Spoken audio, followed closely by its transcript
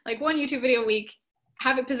one YouTube video a week,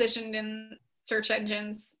 have it positioned in search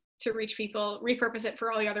engines to reach people, repurpose it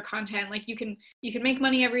for all the other content. Like you can make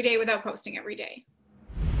money every day without posting every day.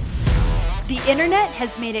 The internet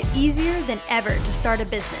has made it easier than ever to start a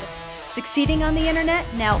business. Succeeding on the internet,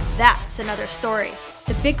 now that's another story.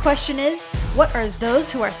 The big question is, what are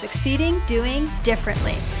those who are succeeding doing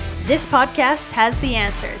differently? This podcast has the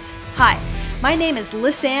answers. Hi, my name is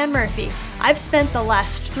Lisanne Murphy. I've spent the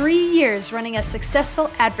last 3 years running a successful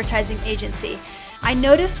advertising agency. I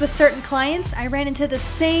noticed with certain clients, I ran into the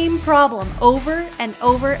same problem over and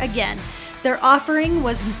over again. Their offering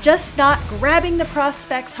was just not grabbing the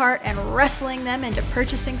prospect's heart and wrestling them into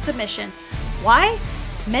purchasing submission. Why?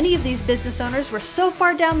 Many of these business owners were so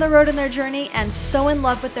far down the road in their journey and so in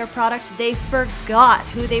love with their product, they forgot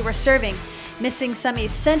who they were serving, missing some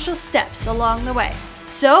essential steps along the way.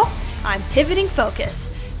 So, I'm pivoting focus.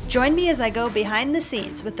 Join me as I go behind the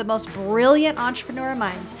scenes with the most brilliant entrepreneur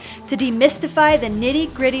minds to demystify the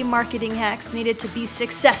nitty-gritty marketing hacks needed to be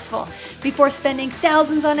successful before spending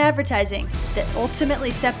thousands on advertising that ultimately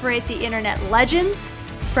separate the internet legends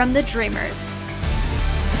from the dreamers.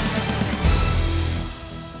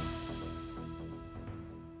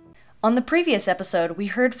 On the previous episode, we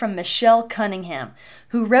heard from Michelle Cunningham,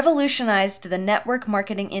 who revolutionized the network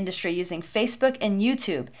marketing industry using Facebook and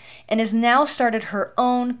YouTube, and has now started her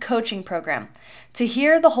own coaching program. To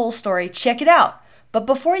hear the whole story, check it out. But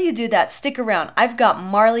before you do that, stick around. I've got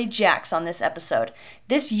Marley Jaxx on this episode.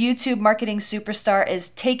 This YouTube marketing superstar is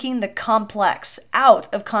taking the complex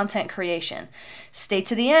out of content creation. Stay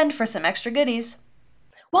to the end for some extra goodies.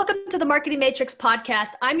 Welcome to the Marketing Matrix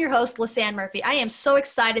podcast. I'm your host, Lisanne Murphy. I am so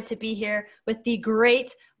excited to be here with the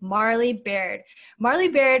great Marley Baird. Marley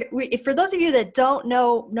Baird, for those of you that don't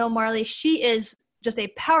know Marley, she is just a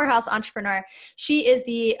powerhouse entrepreneur. She is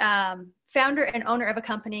the founder and owner of a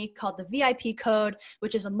company called the VIP Code,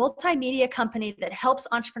 which is a multimedia company that helps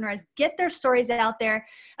entrepreneurs get their stories out there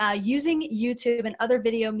using YouTube and other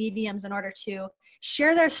video mediums in order to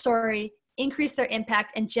share their story, increase their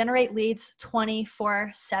impact, and generate leads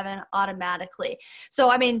 24/7 automatically. So,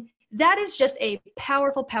 I mean, that is just a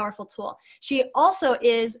powerful, powerful tool. She also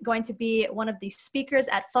is going to be one of the speakers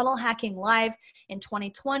at Funnel Hacking Live in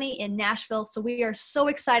 2020 in Nashville. So we are so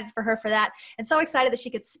excited for her for that, and so excited that she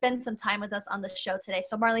could spend some time with us on the show today.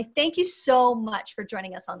 So Marley, thank you so much for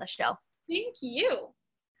joining us on the show. Thank you.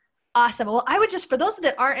 Awesome. Well, I would just, for those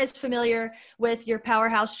that aren't as familiar with your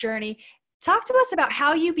powerhouse journey, talk to us about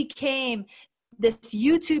how you became this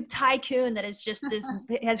YouTube tycoon that is just this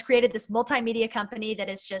has created this multimedia company that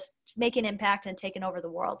is just making impact and taking over the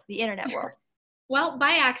world, the internet world. Well,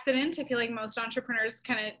 by accident. I feel like most entrepreneurs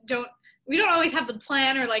we don't always have the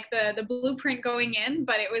plan or like the blueprint going in,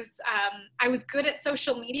 but it was, I was good at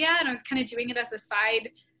social media and I was kind of doing it as a side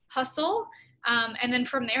hustle. And then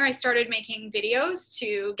from there, I started making videos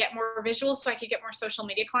to get more visuals so I could get more social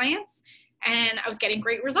media clients. And I was getting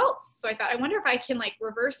great results. So I thought, I wonder if I can like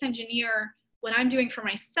reverse engineer what I'm doing for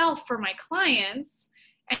myself, for my clients.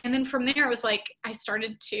 And then from there, it was like, I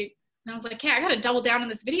was like, yeah, I got to double down on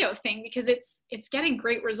this video thing because it's getting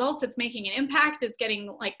great results. It's making an impact. It's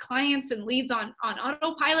getting like clients and leads on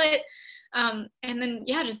autopilot. And then,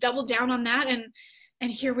 yeah, just double down on that.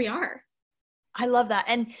 And here we are. I love that.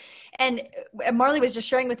 And Marley was just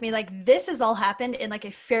sharing with me, like, this has all happened in like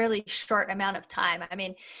a fairly short amount of time. I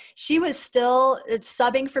mean, she was still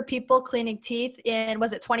subbing for people cleaning teeth in,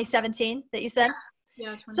 was it 2017 that you said?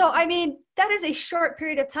 Yeah. So, I mean, that is a short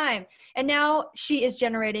period of time. And now she is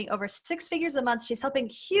generating over 6 figures a month. She's helping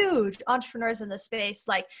huge entrepreneurs in the space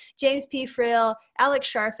like James P. Friel, Alex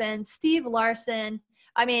Sharfin, Steve Larson.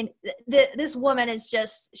 I mean, this woman is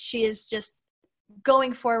just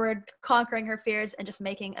going forward, conquering her fears, and just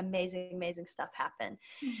making amazing, amazing stuff happen.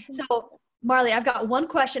 Mm-hmm. So, Marley, I've got one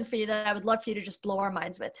question for you that I would love for you to just blow our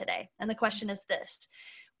minds with today. And the question is this: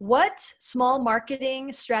 what small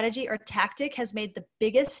marketing strategy or tactic has made the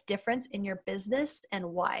biggest difference in your business and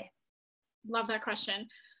why? Love that question.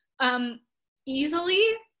 Easily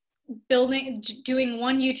doing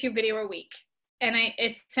one YouTube video a week. And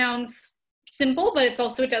it sounds simple, but it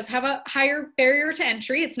does have a higher barrier to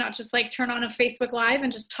entry. It's not just like turn on a Facebook Live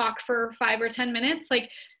and just talk for 5 or 10 minutes.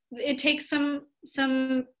 Like it takes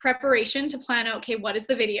some preparation to plan out, okay, what is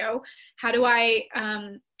the video? How do I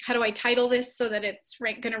title this so that it's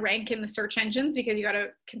going to rank in the search engines? Because you got to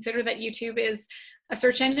consider that YouTube is a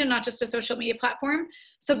search engine, not just a social media platform.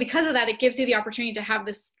 So because of that, it gives you the opportunity to have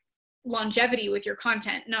this longevity with your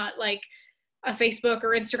content, not like a Facebook or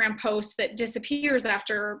Instagram post that disappears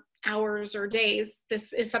after hours or days.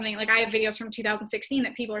 This is something like I have videos from 2016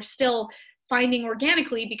 that people are still finding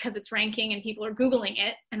organically because it's ranking and people are Googling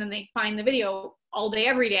it, and then they find the video all day,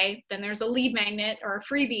 every day. Then there's a lead magnet or a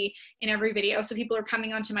freebie in every video. So people are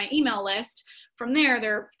coming onto my email list. From there,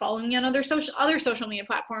 they're following me on other social media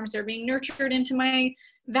platforms. They're being nurtured into my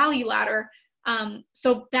value ladder.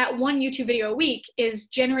 So that one YouTube video a week is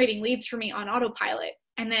generating leads for me on autopilot.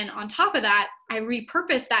 And then on top of that, I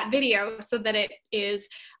repurpose that video so that it is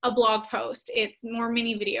a blog post. It's more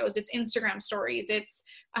mini videos. It's Instagram stories. It's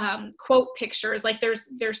quote pictures. Like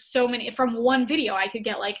there's so many. From one video, I could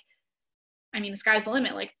get like, I mean, the sky's the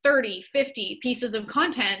limit, like 30, 50 pieces of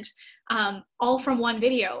content, all from one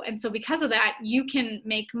video. And so because of that, you can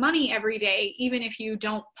make money every day, even if you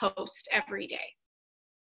don't post every day.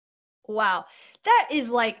 Wow. That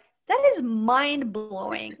is mind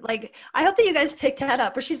blowing. Like, I hope that you guys picked that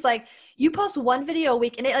up, where she's like, you post one video a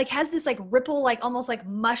week and it like has this like ripple, like almost like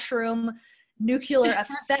mushroom nuclear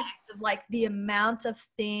effect of like the amount of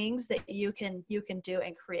things that you can do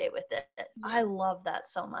and create with it. I love that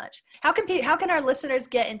so much. How can our listeners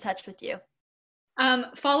get in touch with you?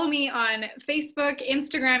 Follow me on Facebook,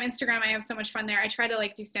 Instagram. I have so much fun there. I try to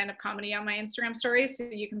like do stand-up comedy on my Instagram stories, so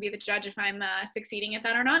you can be the judge if I'm succeeding at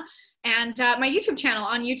that or not. And my YouTube channel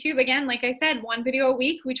on YouTube, again, like I said, one video a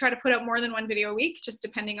week. We try to put out more than one video a week, just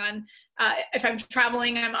depending on if I'm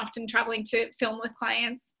traveling. I'm often traveling to film with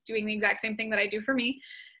clients, doing the exact same thing that I do for me.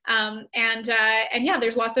 And yeah,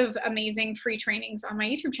 there's lots of amazing free trainings on my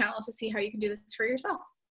YouTube channel to see how you can do this for yourself.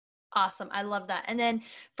 Awesome. I love that. And then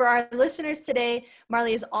for our listeners today,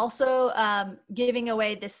 Marley is also giving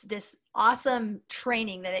away this awesome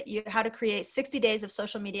training how to create 60 days of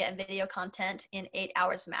social media and video content in 8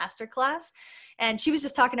 hours masterclass. And she was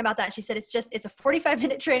just talking about that. And she said, it's a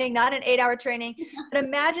 45-minute training, not an 8-hour training. But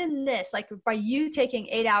imagine this, like by you taking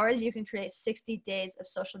 8 hours, you can create 60 days of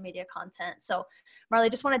social media content. So Marley,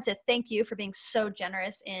 just wanted to thank you for being so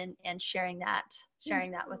generous in sharing that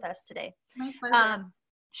with us today. My pleasure.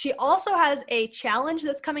 She also has a challenge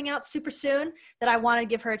that's coming out super soon that I want to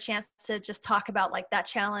give her a chance to just talk about, like that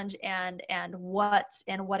challenge and what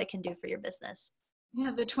it can do for your business.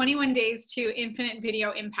 Yeah, the 21 days to infinite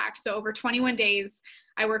video impact. So over 21 days,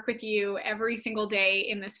 I work with you every single day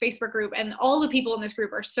in this Facebook group, and all the people in this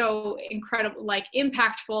group are so incredible, like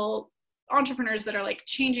impactful entrepreneurs that are like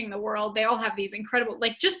changing the world. They all have these incredible,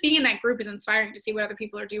 like just being in that group is inspiring to see what other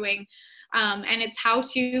people are doing. And it's how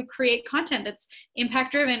to create content that's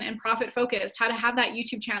impact driven and profit focused, how to have that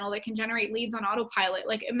YouTube channel that can generate leads on autopilot.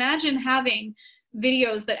 Like imagine having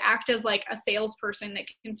videos that act as like a salesperson that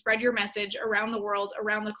can spread your message around the world,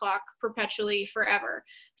 around the clock, perpetually, forever.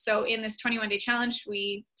 So in this 21-day challenge,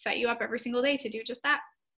 we set you up every single day to do just that.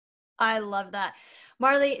 I love that.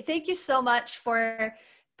 Marley, thank you so much for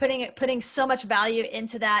putting so much value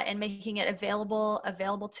into that and making it available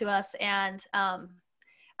to us. And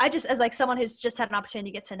I just, as like someone who's just had an opportunity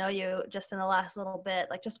to get to know you just in the last little bit,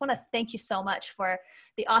 like just want to thank you so much for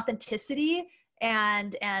the authenticity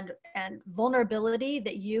and vulnerability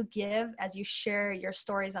that you give as you share your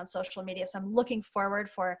stories on social media. So I'm looking forward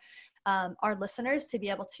for our listeners to be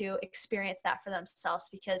able to experience that for themselves,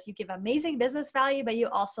 because you give amazing business value, but you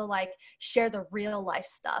also like share the real life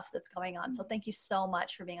stuff that's going on. So thank you so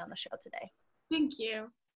much for being on the show today. Thank you.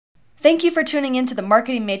 Thank you for tuning in to the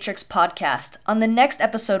Marketing Matrix podcast. On the next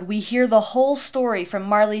episode, we hear the whole story from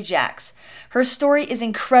Marley Jaxx. Her story is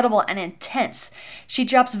incredible and intense. She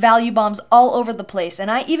drops value bombs all over the place, and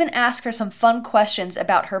I even ask her some fun questions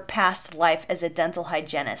about her past life as a dental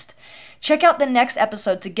hygienist. Check out the next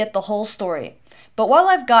episode to get the whole story. But while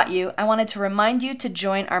I've got you, I wanted to remind you to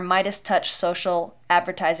join our Midas Touch social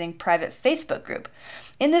advertising private Facebook group.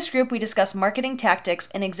 In this group, we discuss marketing tactics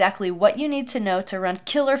and exactly what you need to know to run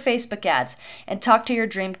killer Facebook ads and talk to your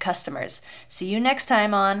dream customers. See you next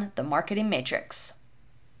time on The Marketing Matrix.